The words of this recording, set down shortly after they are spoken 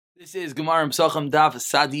This is Gemara Psachim Daf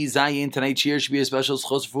Sadi Zayin. Tonight's year should be a special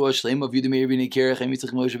schos for Shleim of Yudimir Ben Ikir, Chaim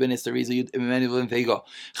Yitzchak Moshe Ben Esther Reza Yud Emmanuel Ben Fego,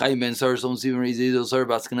 Chaim Ben Sar Shalom Stephen Reza Yudel Sar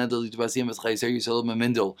Baskanadel Yudbasim Bas Chai Ser Yisrael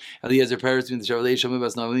Memendel. Eliezer Paris between the Shavlei Shomim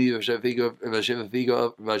Bas Navini Vashev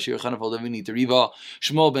Fego Vashir Chanafal Davini Teriva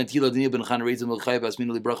Shmuel Ben Tila Dina Ben Chan Reza Melchai Bas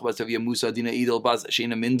Minuli Brach Bas Avia Musa Dina Idel Bas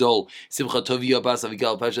Shena Mindol Simcha Tovia Bas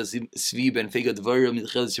Avigal Pasha Svi Ben Fego Dvarim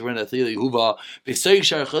Mitchel Shivran Athili Yehuva B'Seir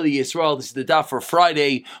Shar Chali Yisrael. This is the daf for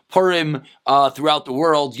Friday Purim. Throughout the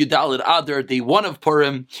world, Yudalit Adar, day 1 of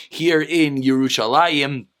Purim, here in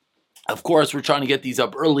Yerushalayim. Of course, we're trying to get these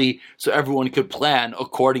up early so everyone could plan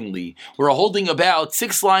accordingly. We're holding about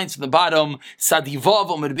 6 lines from the bottom. Sadivav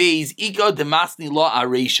Omid Beis Ika Demasni La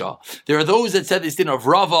Aresha. There are those that said this din of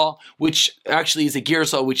Rava, which actually is a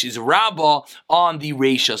girsa, which is Rabbah on the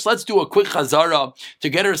Resha. So let's do a quick chazara to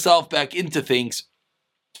get ourselves back into things.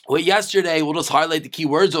 Well, yesterday, we'll just highlight the key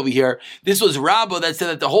words over here. This was Rabbah that said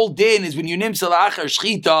that the whole din is when you nimsa la'achar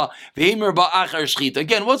shchita, v'himer ba'achar shchita.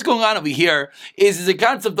 Again, what's going on over here is a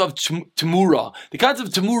concept of temura. The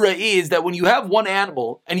concept of temura is that when you have one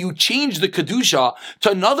animal and you change the kedusha to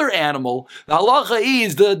another animal, the halacha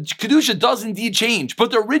is the kedusha does indeed change, but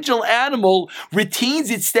the original animal retains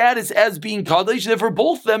its status as being kadosh. Therefore,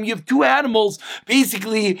 both of them, you have 2 animals,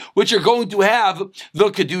 basically, which are going to have the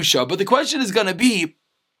kedusha. But the question is going to be,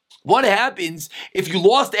 what happens if you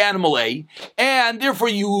lost animal A and therefore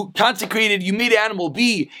you made animal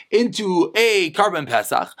B into a Karban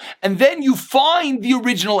Pesach, and then you find the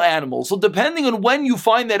original animal? So depending on when you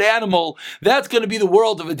find that animal, that's going to be the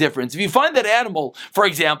world of a difference. If you find that animal, for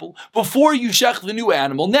example, before you shech the new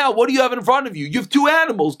animal, now what do you have in front of you? You have 2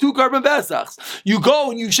 animals, 2 Karban Pesachs. You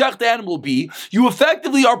go and you shech the animal B, you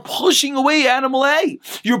effectively are pushing away animal A.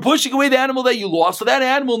 You're pushing away the animal that you lost, so that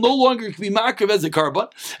animal no longer can be makrav as a Karban,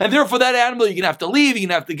 and therefore that animal you're going to have to leave, you're going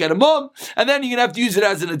to have to get a mum, and then you're going to have to use it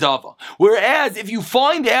as an adava. Whereas if you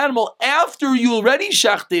find the animal after you already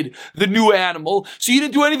shechted the new animal, so you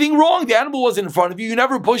didn't do anything wrong, the animal wasn't in front of you, you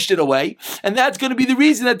never pushed it away, and that's going to be the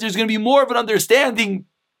reason that there's going to be more of an understanding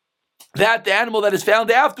that the animal that is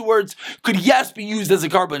found afterwards could, yes, be used as a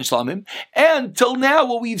Karban Shlamim. And till now,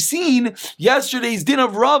 what we've seen, yesterday's din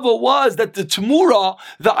of Rava was that the Tamura,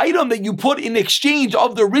 the item that you put in exchange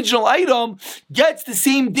of the original item, gets the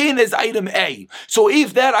same din as item A. So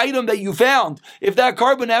if that item that you found, if that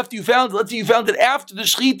Karban after you found, let's say you found it after the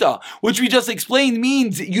Shechita, which we just explained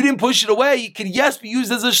means you didn't push it away, it could, yes, be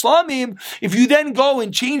used as a Shlamim. If you then go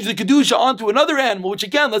and change the Kedusha onto another animal, which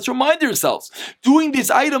again, let's remind ourselves, doing this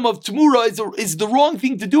item of Tamura is the wrong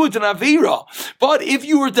thing to do. It's an Aveira. But if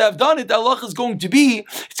you were to have done it, the halacha is going to be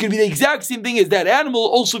the exact same thing as that animal,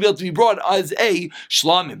 also be able to be brought as a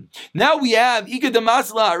shlamim. Now we have Ika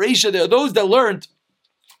Damasla Aresha. There are those that learned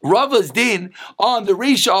Rava's din on the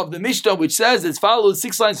Resha of the Mishnah, which says as follows,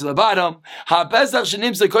 6 lines to the bottom.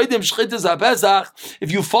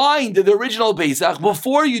 If you find the original Pesach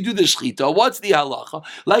before you do the Shechita, what's the halacha?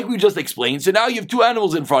 Like we just explained, so now you have 2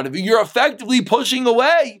 animals in front of you, you're effectively pushing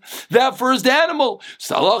away that first animal.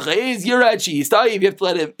 So the halacha is, you have to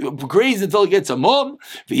let it graze until it gets a mum,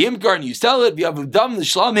 and you sell it, you have a dam the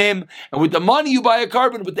shlamim, and with the money you buy a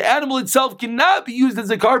Karban, but the animal itself cannot be used as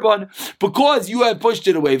a Karban because you have pushed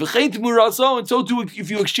it away. And so too if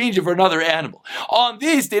you exchange it for another animal. On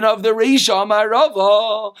this din of the Reisha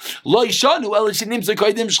Marava,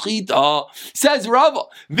 says Rava,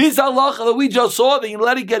 this halacha that we just saw, that you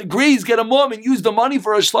let it get grazed, get a mum, and use the money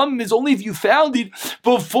for a shlamim is only if you found it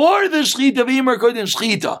before the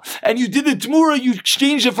shchita, and you did the tmura, you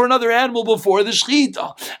exchanged it for another animal before the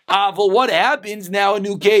shchita. Well, what happens now? A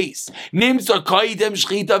new case. Let's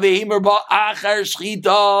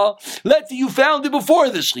say you found it before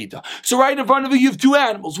the Shechita. So right in front of you have 2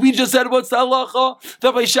 animals. We just said what's the halacha?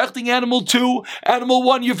 That by shechting animal 2, animal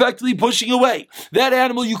 1, you're effectively pushing away. That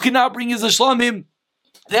animal you cannot bring as a shlamim.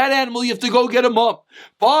 That animal you have to go get him up.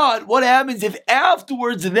 But what happens if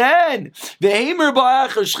afterwards then,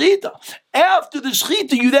 after the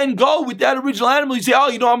Shechita, you then go with that original animal, you say,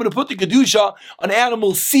 I'm going to put the Kedusha on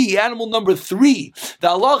animal C, animal number 3. The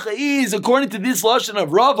halacha is, according to this lashon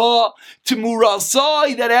of Rava,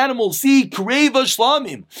 Timurasai, that animal C, Kreva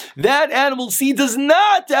Shlamim. That animal C does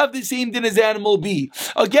not have the same din as animal B.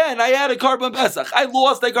 Again, I had a Karban Pesach. I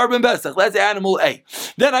lost that Karban Pesach. That's animal A.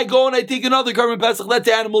 Then I go and I take another Karban Pesach. That's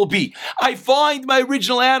animal B. I find my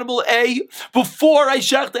original animal A before I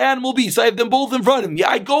shech the animal B. So I have them both in front of me.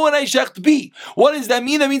 I go and I shech B. What does that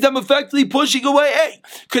mean? That means I'm effectively pushing away A.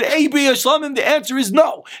 Could A be a shlamim? The answer is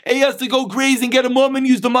no. A has to go graze and get a mum and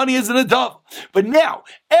use the money as an adav. But now,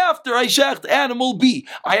 after I shecht animal B,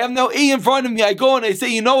 I have now A in front of me. I go and I say,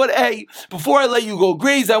 you know what, A, before I let you go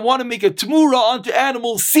graze, I want to make a Tamura onto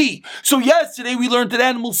animal C. So yesterday we learned that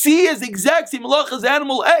animal C is the exact same halacha as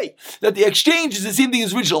animal A, that the exchange is the same thing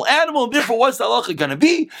as original animal, and therefore what's the halacha going to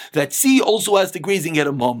be? That C also has to graze and get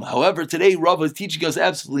a mum. However, today Rava is teaching us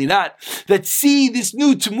absolutely not, that C, this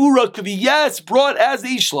new Tamura, could be, yes, brought as a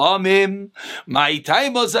shlamim. My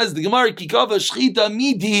taima, says the Gemara, kikava shchita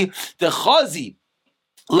midi the chazi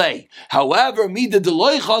lay. However, mida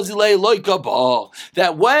deloy chazi lay loy kabah.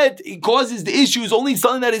 That what it causes the issue is only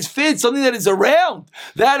something that is fit, something that is around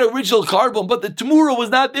that original carbon, but the tamura was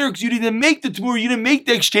not there because you didn't make the tamura, you didn't make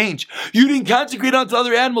the exchange, you didn't consecrate onto the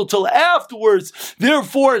other animal till afterwards.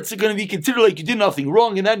 Therefore, it's going to be considered like you did nothing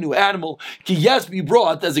wrong in that new animal. Can yes be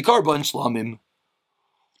brought as a carbon shlamim.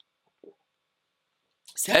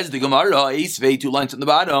 Says the Gemara, Esvei, 2 lines on the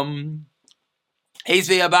bottom.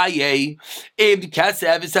 Esvei Abaye, Ibn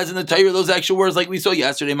Kasev, it says in the Torah those actual words like we saw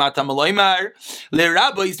yesterday, Matam Aloymar, Le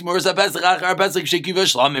Rabba Yismurza Pesach Achar Pesach Shekiva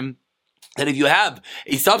Shlamim. That if you have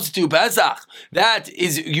a substitute Pesach that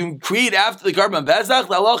is you create after the carbon Pesach,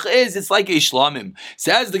 the halacha is it's like a shlamim.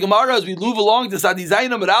 Says the Gemara as we move along to Sadi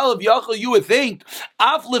Zayin but Aleph Yachal, you would think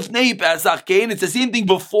Af Lifnei Pesach Kain, it's the same thing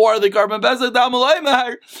before the carbon Pesach.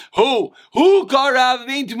 Who karav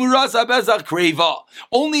vein Timurasa Pesach Kreva?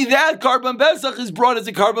 Only that carbon Pesach is brought as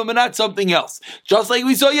a carbon, but not something else. Just like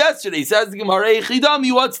we saw yesterday. Says the Gemara,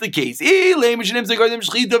 Chidami, what's the case? You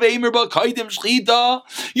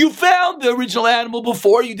found the original animal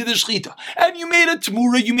before you did the shechita, and you made a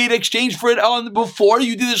tamura, you made exchange for it on before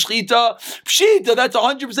you did the shechita. Pshita, that's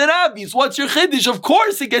 100% obvious. What's your chiddush? Of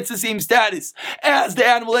course, it gets the same status as the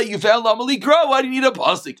animal that you found. Lamalikra, why do you need a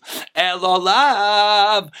pasuk?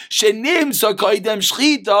 Elalav shenim sakaydem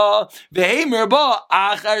shechita vehemer ba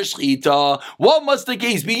achar shechita. What must the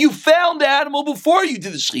case be? You found the animal before you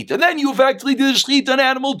did the shechita, then you actually did the shechita on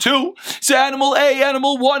animal 2. So animal A,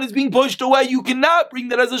 animal 1 is being pushed away. You cannot bring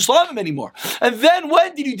that as a shlamim anymore. And then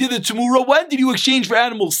when did you do the tamura? When did you exchange for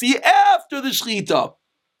animal C? After the shechita.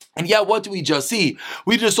 And yet, what do we just see?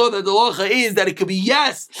 We just saw that the halacha is that it could be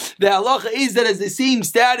yes. The halacha is that it's the same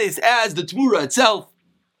status as the tamura itself.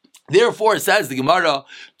 Therefore, says the Gemara,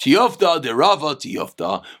 Tiyofta de Rava,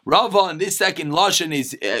 Tiyofta. Rava, in this second lashon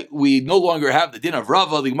is, we no longer have the din of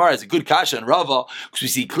Rava. The Gemara has a good kasha on Rava, because we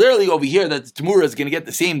see clearly over here that the Tamura is going to get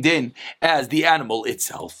the same din as the animal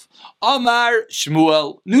itself. Amar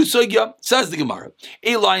Shmuel, Nusagya, says the Gemara,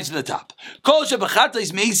 8 lines to the top. Kol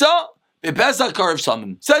shebachatais meisa, bepesach karev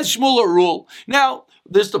samim. Says Shmuel a rule. Now,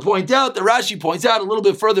 just to point out, the Rashi points out a little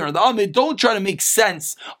bit further in the Amid, don't try to make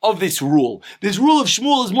sense of this rule. This rule of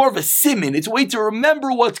Shmuel is more of a siman. It's a way to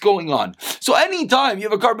remember what's going on. So anytime you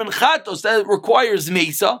have a carbon chatos that requires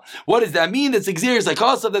mesa, what does that mean? That's exeris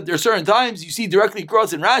akasav, that there are certain times you see directly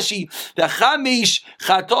across in Rashi, that chamesh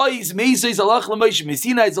chatois mesa is alach l'moshe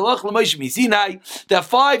misinai is alach l'moshe misinai, that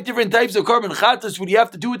 5 different types of carbon chatos, what you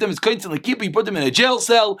have to do with them is constantly keep, you put them in a jail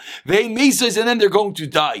cell, vein mesas, and then they're going to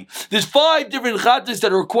die. There's 5 different chatos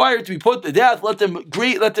that are required to be put to death. Let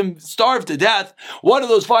them starve to death. One of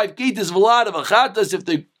those 5 cases of a lot of achatas, if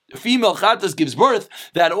the female chatas gives birth,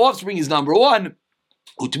 that offspring is number 1.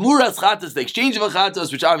 Utmuras chatas, the exchange of a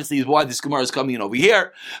chatas, which obviously is why this Gemara is coming in over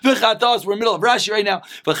here. V'chatas, we're in the middle of Rashi right now.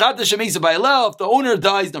 V'chatas shemesa ba'elel, if the owner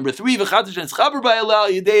dies, number 3. V'chatas shenetzchaber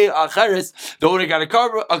ba'elel, yedei acheres, the owner got a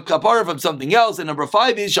kapara from something else. And number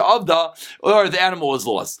 5 is sha'avda, or the animal was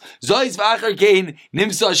lost. Zois v'achar kein,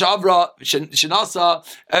 nimsa sha'avra, shenasa,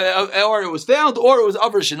 or it was found, or it was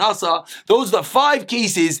avra shenasa. Those are the 5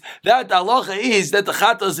 cases that the halacha is that the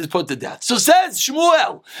chatas is put to death. So says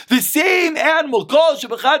Shmuel, the same animal called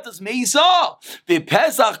any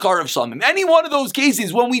one of those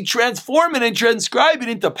cases, when we transform it and transcribe it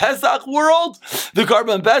into Pesach world, the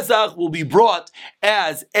carbon Pesach will be brought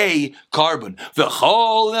as a carbon.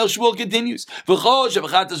 V'chol, now Shmuel continues. V'chol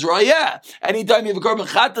shebechatas raya. Anytime you have a carbon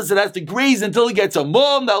chatas, it has to graze until it gets a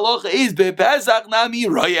mum. The halacha is bePesach nami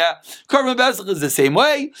raya. Carbon Pesach is the same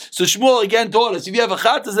way. So Shmuel again taught us, if you have a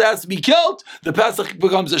chatas that has to be killed, the Pesach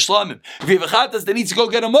becomes a shlamim. If you have a chatas that needs to go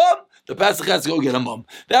get a mum, the Pesach has to go get a mum.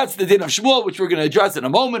 That's the din of Shmuel, which we're going to address in a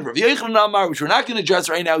moment. Rav Yochanan Amar, which we're not going to address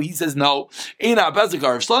right now, he says no. The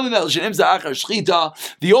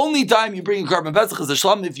only time you bring a carbon Pesach is a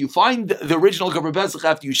shlamim if you find the original carbon Pesach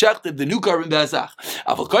after you shechted the new carbon Pesach.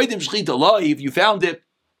 If you found it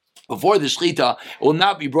before the shechita, it will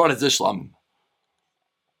not be brought as a shlamim.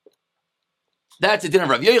 That's the din of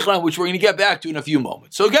Rav Yochanan, which we're going to get back to in a few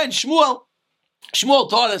moments. So again, Shmuel, Shmuel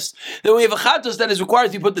taught us that we have a chatos that is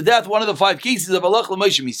required to be put to death, one of the 5 cases of Halach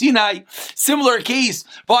L'Moshe Misinai. Similar case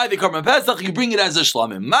by the Karban Pesach, you bring it as a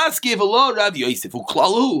shlamim. Maskiv Allah Rav Yosef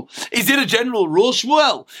Uklalu. Is it a general rule,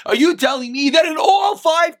 Shmuel? Are you telling me that in all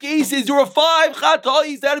 5 cases there are 5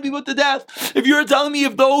 chatos that to be put to death? If you're telling me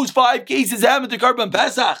if those 5 cases happen to Karban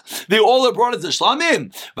Pesach, they all are brought as a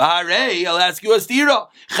shlamim. V'harei, I'll ask you a stira.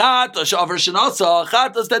 Chatos shavar shenasa.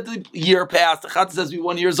 Chatos that the year passed. The chatos has to be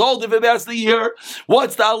 1 year old if it passed the year.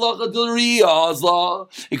 What's the halacha del riyah?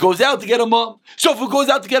 It goes out to get a mum. So if it goes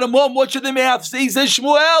out to get a mum, what should the math say? Says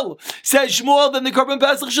Shmuel. Then the Karban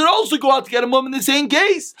Pesach should also go out to get a mum in the same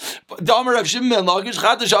case. Damar Rav Shimon ben Lakish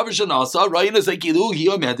chatas shavar shenasa. Ryan is like Ilu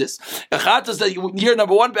Hiyomedis. A chatas that year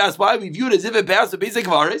number 1 passed by, we view it as if it passed the basic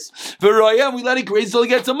varis. V'raya, and we let it graze till it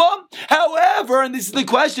gets a mum. However, and this is the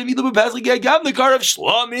question, Ilu Pesach get gam the kar of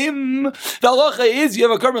shlamim. The halacha is you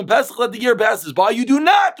have a Karban Pesach that the year passes by, you do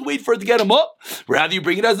not wait for it to get a mum. Rather, you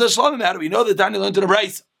bring it as a shlamim. How do we know that Tanya learned to the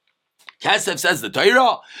Bryce? Kesef says the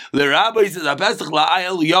Torah. The rabbi says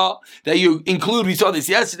that you include. We saw this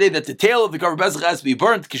yesterday that the tail of the Karban Pesach has to be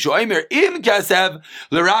burnt. Kishoimer im kesef.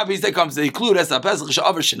 The rabbis that comes to include as a Pesach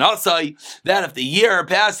shavar shenasai. That if the year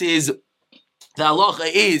passes. The halacha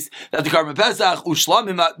is that the Karban Pesach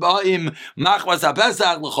ushlamim ba'im machmas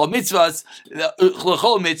haPesach l'chol mitzvahs.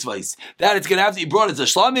 That it's going to have to be brought as a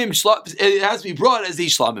shlamim. It has to be brought as a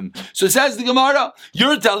shlamim. So it says the Gemara,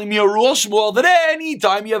 you're telling me a rule, Shmuel, that any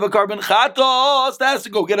time you have a Karban chatos, that has to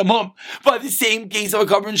go get a mum. But the same case of a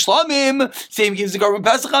Karban shlamim, same case of a Karban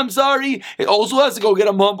Pesach, I'm sorry, it also has to go get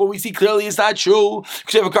a mum. But we see clearly it's not true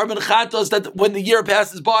because you have a Karban chatos that when the year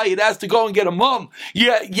passes by, it has to go and get a mum.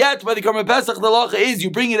 Yet by the Karban Pesach, the halacha is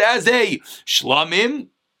you bring it as a shlamim.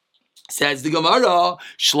 Says the Gemara,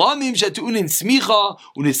 shlamim shetu'unin smicha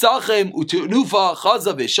unisachem utu'nufa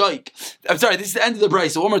chazav v'shaik. I'm sorry, this is the end of the brayso.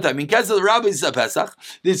 So one more time. In case of the rabbis is a Pesach.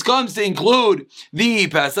 This comes to include the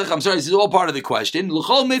Pesach. I'm sorry, this is all part of the question.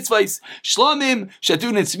 L'chol mitzvahs shlamim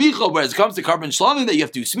shetu'unin smicha. Whereas it comes to Karban shlamim that you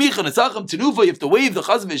have to smicha nisachem tunufa. You have to wave the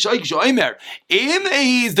chazav v'shaik shoimer. Im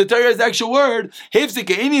is the Torah's actual word.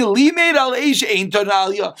 Hifzikeini limed al eish ein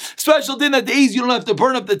tonalia. Special din that days you don't have to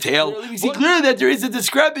burn up the tail. We see clearly that there is a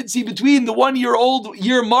discrepancy between the 1 year old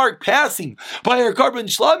year mark passing by a Karban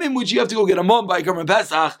shlamim, which you have to go get a mum by a Karban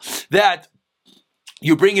Pesach, that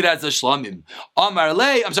you bring it as a shlamim. Amar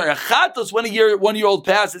lei, I'm sorry, a chatos when a 1 year old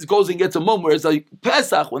passes goes and gets a mum, whereas a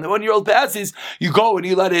Pesach when the 1 year old passes, you go and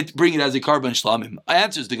you let it bring it as a Karban shlamim.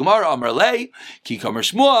 Answers the Gemara, Amar lei, ki kamer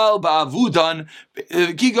Shmuel ba'avudan,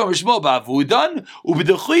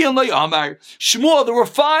 u'b'dechuyan lo yamar. Shmuel, there were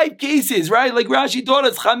 5 cases, right? Like Rashi taught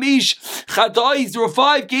us, chamish chatais, there were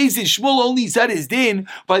 5 cases. Shmuel only said his din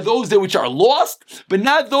by those that which are lost, but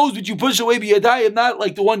not those which you push away b'yadayim, not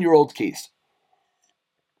like the 1 year old case.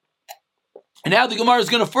 And now the Gemara is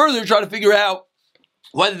going to further try to figure out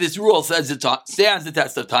whether this rule stands the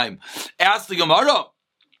test of time. Ask the Gemara,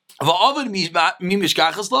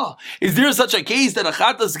 is there such a case that a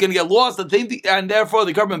chatas is going to get lost and therefore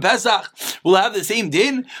the Karban Pesach will have the same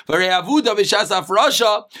din? But if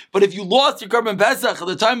you lost your Karban Pesach at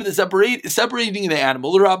the time of the separating the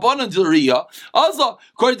animal, also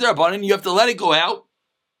according to the Rabbanan, you have to let it go out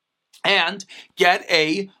and get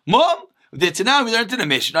a mum. Now we learned in the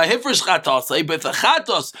Mishnah, but if the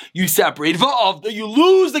chatos you separate, you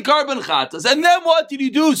lose the Karban chatos, and then what did you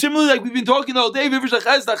do? Similarly, like we've been talking all day,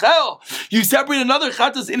 you separate another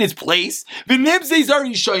chatos in its place.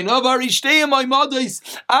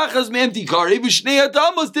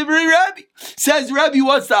 Says Rabbi,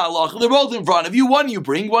 what's the halacha? They're both in front of you. One you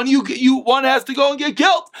bring, one one has to go and get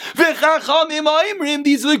killed.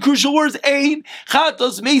 These are the crucial words. Ein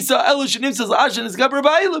chatos mesa elosh nimsas ashen is gaber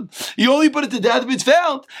bailim. You only put it to death if it's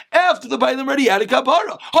found after the bailim already had a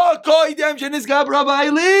kapara.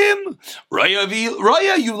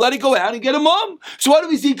 Raya, you let it go out and get a mum. So what do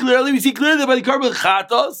we see clearly? We see clearly that by the Karban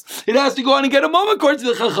chatos, it has to go out and get a mum according to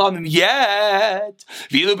the chachamim. Yet,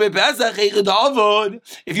 if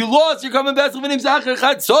you lost your Karban Pesach v'nim zacher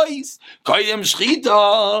chatzois, koydem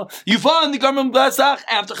shchita, you found the Karban Pesach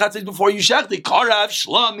after chatzois before you shechted, karav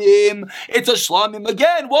shlamim. It's a shlamim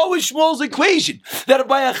again. What was Shmuel's equation? That if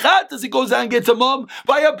by a chatos it goes out and gets a mum,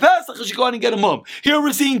 by a Pesach it should go out and get a mum. Here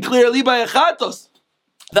we're seeing clearly by a chatos.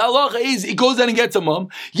 The halacha is it goes out and gets a mum.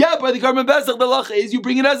 Yeah, by the Karban Pesach the halacha is you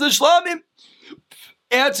bring it as a shlamim.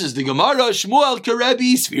 Answers the Gemara, Shmuel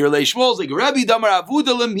Karebi, Svirle. Shmuel's like Rebbe Damar Avuda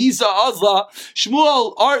Lemisa Azla.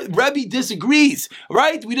 Shmuel, our Rebbe disagrees,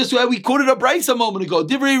 right? We quoted a Bryce a moment ago,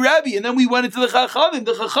 Divrei Rebbe, and then we went into the Chachamim.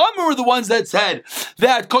 The Chachamim were the ones that said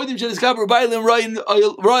that Kodim Sheniskaber Bailim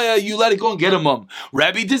Raya, you let it go and get a mum.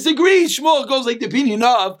 Rebbe disagrees. Shmuel goes like the opinion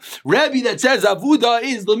of Rebbe that says Avuda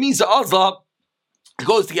is Lemisa Azla.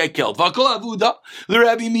 Goes to get killed. Vakol avuda, the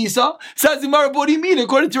Rabbi Misa says, what do you mean?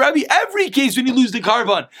 According to Rabbi, every case when you lose the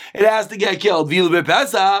carbon, it has to get killed. Vilu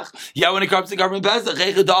Pesach, yeah, when it comes to carbon Pesach,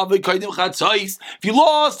 if you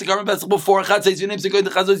lost the carbon Pesach before Chatzais,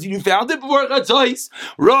 you found it before Chatzais.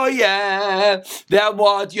 Roya, then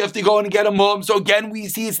what? You have to go and get a mum. So again, we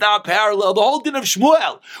see it's not parallel. The whole din of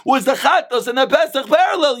Shmuel was the Chatos and the Pesach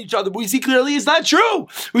parallel each other, but we see clearly it's not true.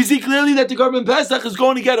 We see clearly that the carbon Pesach is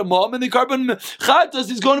going to get a mum, and the carbon Chatos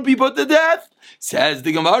is going to be put to death. Says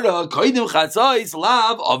the Gemara, Koidim Chatzais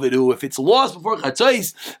Lav Avidu. If it's lost before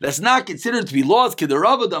Chatzais, that's not considered to be lost.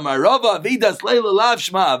 Kidarava Damarava Avedas Leila Lav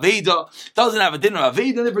Shma Aveda doesn't have a din of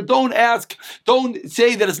Aveda. Therefore, don't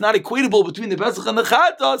say that it's not equatable between the Pesach and the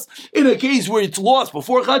Chatos in a case where it's lost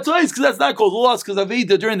before Chatzais, because that's not called lost, because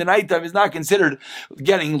Aveda during the nighttime is not considered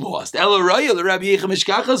getting lost. Ela Raya, the Rabbi Yechim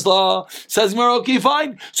Mishkachas Law says Gemara, okay,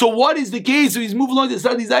 fine. So what is the case? So he's moving along to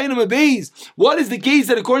Sadi Zayin Abayz. What is the case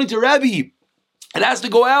that according to Rabbi, it has to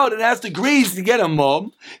go out, it has to graze to get a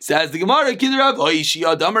mum? Says the Gemara,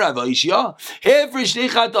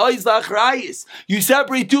 you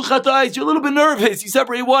separate two chatayis, you're a little bit nervous. You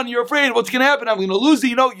separate one, you're afraid, what's going to happen? I'm going to lose it.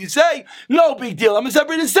 You know what you say? No big deal. I'm going to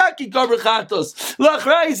separate a second carbon chatos.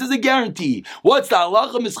 Lachrayis is a guarantee. What's the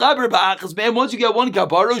halacha? Mischaber ba'achas, man. Once you get one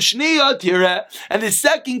kaparo, shniya tira, and the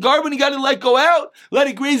second carbon, you got to let go out, let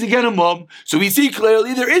it graze again a mum. So we see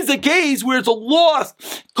clearly there is a case where it's a lost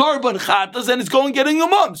carbon chatos, and it's going getting a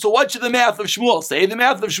mum. So what should the math of Shmuel say? The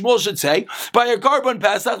math of Shmuel should say, by a carbon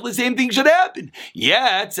Pesach, the same thing should happen.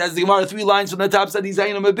 Yeah, it says the Gemara 3 lines from the top, said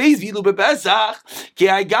Zayin Abayz, Vilu Pesach, Ki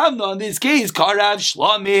Agavna, in this case, Karav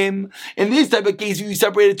Shlamim. In this type of case, you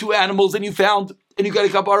separated two animals and you found and you got a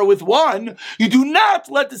kapara with one, you do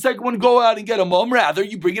not let the second one go out and get a mum. Rather,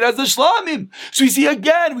 you bring it as a shlamim. So you see,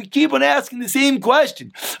 again, we keep on asking the same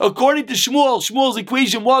question. According to Shmuel, Shmuel's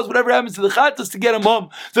equation was whatever happens to the chatas to get a mum,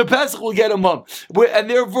 the Pesach will get a mum. And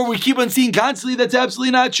therefore, we keep on seeing constantly that's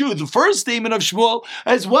absolutely not true. The first statement of Shmuel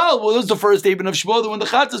as well was the first statement of Shmuel that when the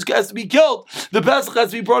chatas has to be killed, the Pesach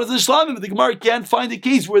has to be brought as a shlamim. But the Gemara can't find a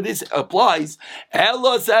case where this applies.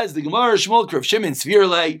 Ella says, the Gemara, Shmuel, Rav Shimon,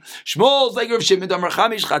 Svirle. Shmuel's like Rav Shimon,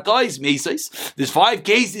 there's 5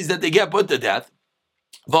 cases that they get put to death.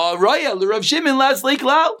 Rav Shimon last Lake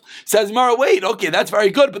Lal says, Mara, wait, okay, that's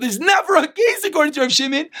very good, but there's never a case according to Rav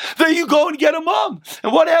Shimon that you go and get a mum.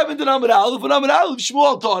 And what happened in Amud Aleph? When Amud Aleph,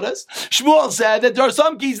 Shmuel taught us. Shmuel said that there are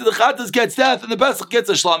some cases the Chatas gets death and the Pesach gets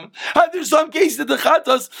a shlamim. And there's some cases that the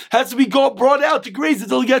Chatas has to be brought out to graze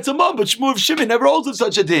until he gets a mum. But Shmuel Shimon never holds of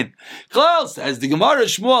such a din. Klal says the Gemara,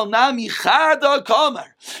 Shmuel Nami Chada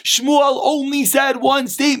Kamar. Shmuel only said one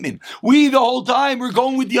statement. We the whole time were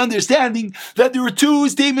going with the understanding that there were two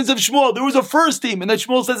statements of Shmuel. There was a first statement that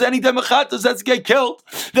Shmuel says anytime a chatas has to get killed,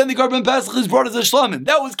 then the carbon Pesach is brought as a shlamim.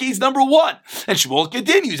 That was case number 1. And Shmuel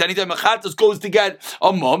continues, anytime a chatas goes to get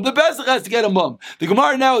a mum, the Pesach has to get a mum. The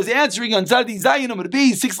Gemara now is answering on Sadi Zayin Amud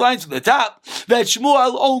Beis 6 lines from the top that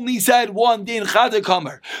Shmuel only said one din chada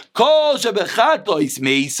kamer. Kol shebechatois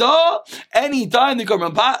meisa, anytime the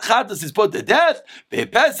carbon chatas is put to death,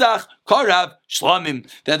 Pesach, Karav, Shlamim,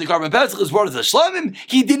 that the carbon Pesach is brought as a Shlamim,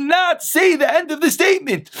 he did not say the end of the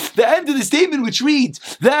statement. The end of the statement which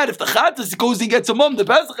reads that if the Chatas goes and gets a mum, the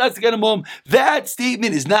Pesach has to get a mum, that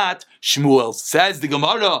statement is not Shmuel. Says the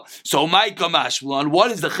Gemara, so my Kamashmuel,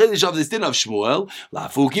 what is the Chiddush of this din of Shmuel?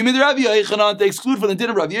 Lafukim in Rabbi Yochanan, to exclude from the din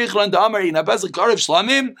of Rabbi Yochanan, the Amar in a Pesach Karav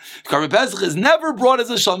Shlamim, carbon Pesach is never brought as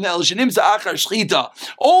a Shlamim, El Shenim Sa'achar Shchita,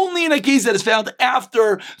 only in a case that is found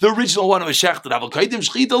after the original one of a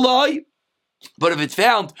Shechta. But if it's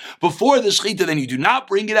found before the shechita, then you do not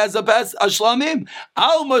bring it as a shlamim.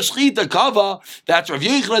 Alma shechita kava. That's Rav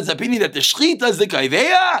Yochanan's opinion that the shechita is the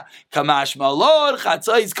kaiveya. Kamash malor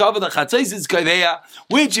chatzais kava. The chatzais is kaiveya.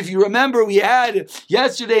 Which, if you remember, we had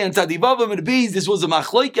yesterday in Tzadivavam and Beis. This was a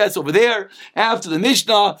machlokes over there after the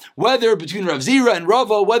Mishnah. Whether between Rav Zira and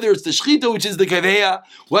Rava, whether it's the shechita which is the kaiveya,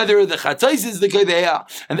 whether the chatzais is the kaiveya,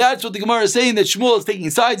 and that's what the Gemara is saying that Shmuel is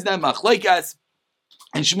taking sides in that machlokes.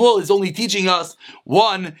 And Shmuel is only teaching us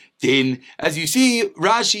one din. As you see,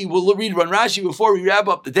 Rashi, we'll read one Rashi before we wrap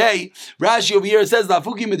up the day. Rashi over here says, but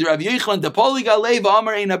when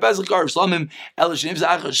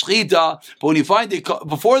you find it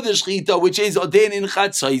before the Shechita, which is Odin in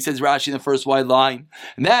Chatzai, says Rashi in the first wide line.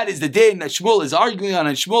 And that is the din that Shmuel is arguing on,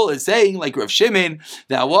 and Shmuel is saying, like Rav Shimon,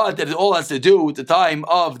 that what? That it all has to do with the time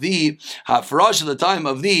of the Hafarash, the time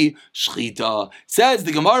of the Shechita. Says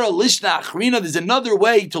the Gemara, Lishna Achrina, there's another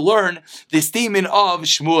way to learn the statement of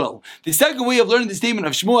Shmuel. The second way of learning the statement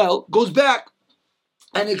of Shmuel goes back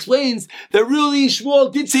and explains that really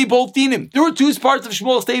Shmuel did say both dinim. There were two parts of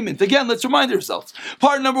Shmuel's statement. Again, let's remind ourselves.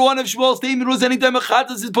 Part number one of Shmuel's statement was anytime a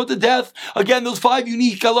chatas is put to death. Again, those 5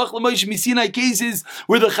 unique Kalach L'Moshe Misinai cases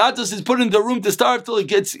where the chatas is put in the room to starve till it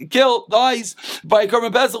gets killed, dies by a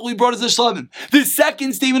Karban Pesach, we brought as a shlamim. The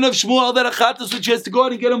second statement of Shmuel that a chatas which has to go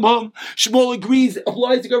out and get him home, Shmuel agrees,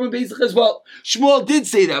 applies to Karban Pesach as well. Shmuel did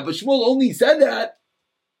say that, but Shmuel only said that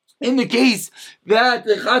in the case that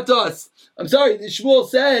the chatas, the Shmuel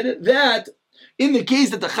said that in the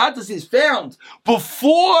case that the chatas is found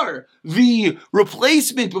before the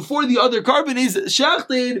replacement, before the other carbon is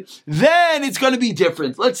shachted, then it's going to be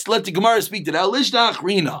different. Let's let the Gemara speak to that. Lishna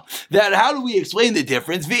Achrina. That how do we explain the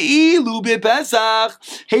difference? Ve'ilu bePesach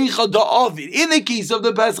heicha da'avid. In the case of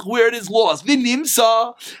the Pesach where it is lost,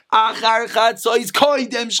 v'nimsa achar chatzos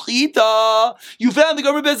koidem shchita. You found the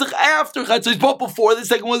Karban Pesach after chatzos, but before the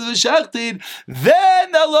second one was shachted.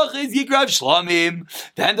 Then the halach is yikrav shlamim.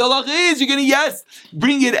 Then the halach is you're going to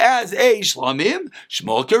bring it as a shlamim.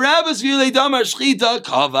 Shmuel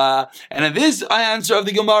Karabba. And in this answer of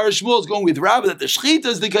the Gemara, Shmuel is going with Rabbi that the shchita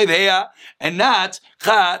is the kaveya and not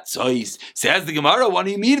chatzos. Says the Gemara, what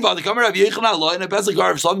do you mean? Well,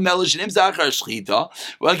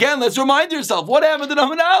 again, let's remind yourself what happened in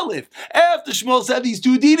Amud Aleph. After Shmuel said these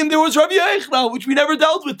two dinim, there was Rabbi Yochanan, which we never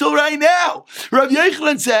dealt with till right now. Rabbi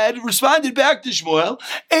Yochanan responded back to Shmuel,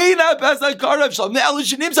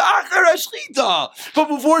 but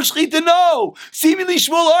before shchita, no. Seemingly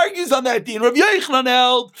Shmuel argues on that din. Rabbi Yochanan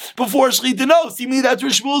held before shchita, no. Seemingly that's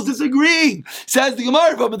where Shmuel is disagreeing. Says the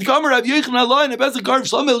Gemara, but the Gemara Rabbi Yochanan lo in a pesach karv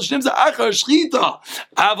shlamim shnimza achar shchita.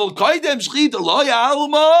 Aval kaidem shchita lo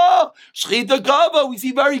ya'alma shchita kava. We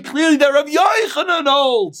see very clearly that Rabbi Yochanan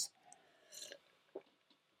holds.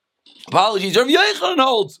 Apologies, Rabbi Yochanan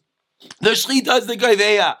holds. The shchita is the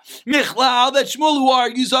kaveya. Michlal, that Shmuel who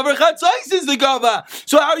argues over chatzais is the kava.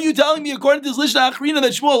 So how are you telling me, according to this Lishna Achrina,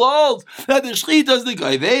 that Shmuel holds that the shchita is the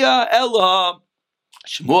kaveya? Ella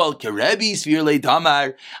Shmuel Kerebi Svirle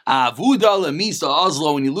Damar Avuda Lemisa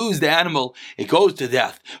Oslo. When you lose the animal, it goes to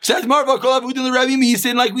death. Says Marva Kol Avuda the Rebbe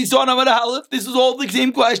Misin, like we saw in Amud Aleph. This is all the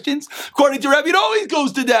same questions. According to Rebbe, it always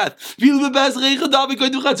goes to death.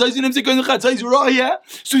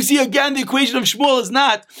 So you see again, the equation of Shmuel is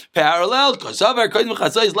not parallel. Those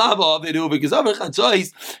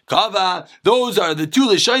are the two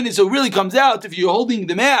Lashonis. So it really comes out, if you're holding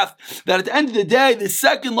the math, that at the end of the day, the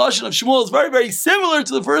second Lashon of Shmuel is very, very similar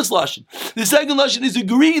to the first Lashon. The second Lashon is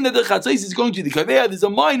agreeing that the chatzais is going to the kaveya. There's a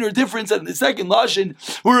minor difference that in the second Lashon,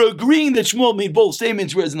 we're agreeing that Shmuel made both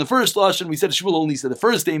statements, whereas in the first Lashon, we said Shmuel only said the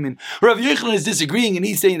first statement. Rav Yochanan is disagreeing, and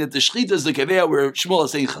he's saying that the shchita is the kaveya, where Shmuel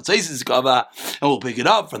is saying chatzais is kava, and we'll pick it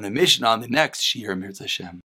up from the Mishnah on the next Shir Mirz Hashem.